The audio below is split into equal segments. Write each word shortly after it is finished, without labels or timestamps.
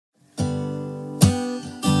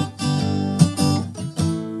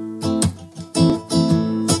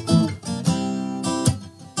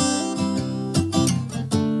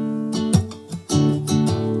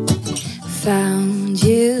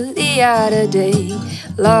the other day,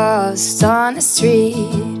 lost on the street.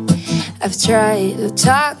 I've tried to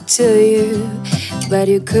talk to you, but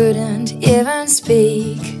you couldn't even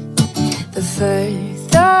speak. The first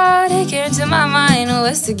thought that came to my mind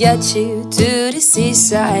was to get you to the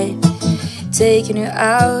seaside, taking you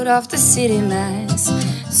out of the city mess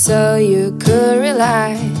so you could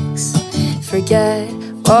relax. Forget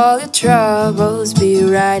all your troubles, be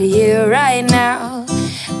right here, right now,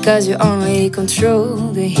 'cause you only control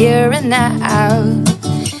the here and now.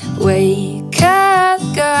 Wake up,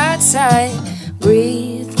 go outside,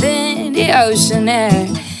 breathe in the ocean air,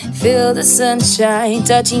 feel the sunshine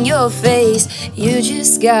touching your face. You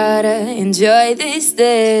just gotta enjoy this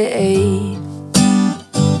day.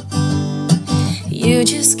 You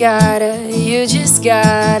just gotta.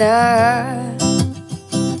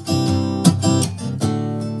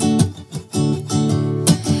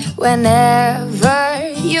 Whenever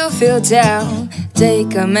you feel down,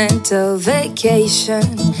 take a mental vacation.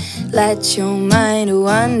 Let your mind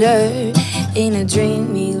wander in a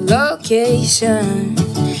dreamy location.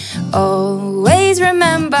 Always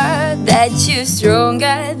remember that you're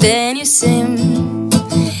stronger than you seem.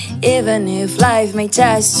 Even if life may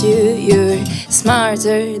test you, you're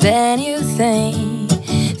smarter than you think.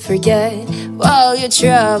 Forget all your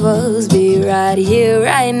troubles, be right here,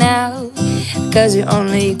 right now, 'cause you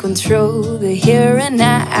only control the here and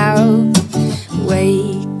now.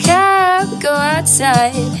 Wake up, go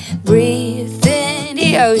outside, breathe in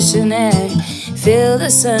the ocean air, feel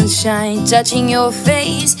the sunshine touching your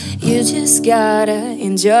face. You just gotta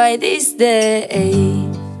enjoy this day.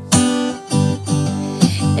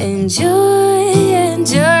 Enjoy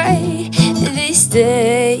this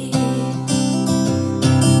day.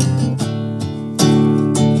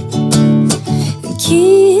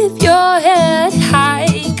 Keep your head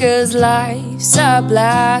high, 'cause life's a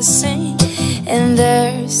blessing, and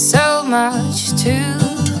there's so much to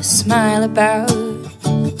smile about.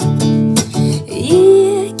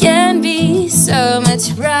 It can be so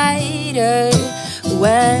much brighter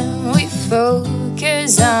when we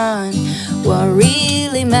focus on what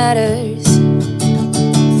really matters.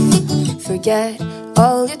 Forget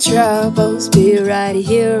all your troubles, be right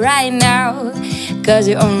here, right now, 'cause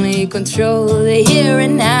you only control the here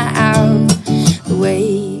and now.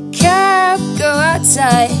 Wake up, go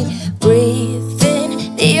outside, breathe in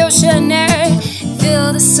the ocean air, feel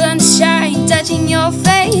the sunshine touching your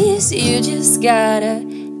face. You just gotta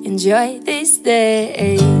enjoy this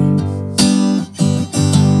day.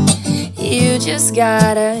 You just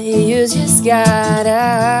gotta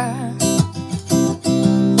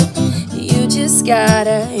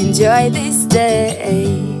enjoy this day.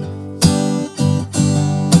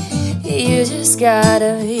 You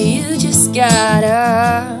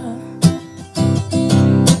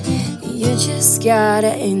just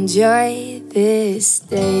gotta enjoy this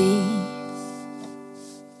day.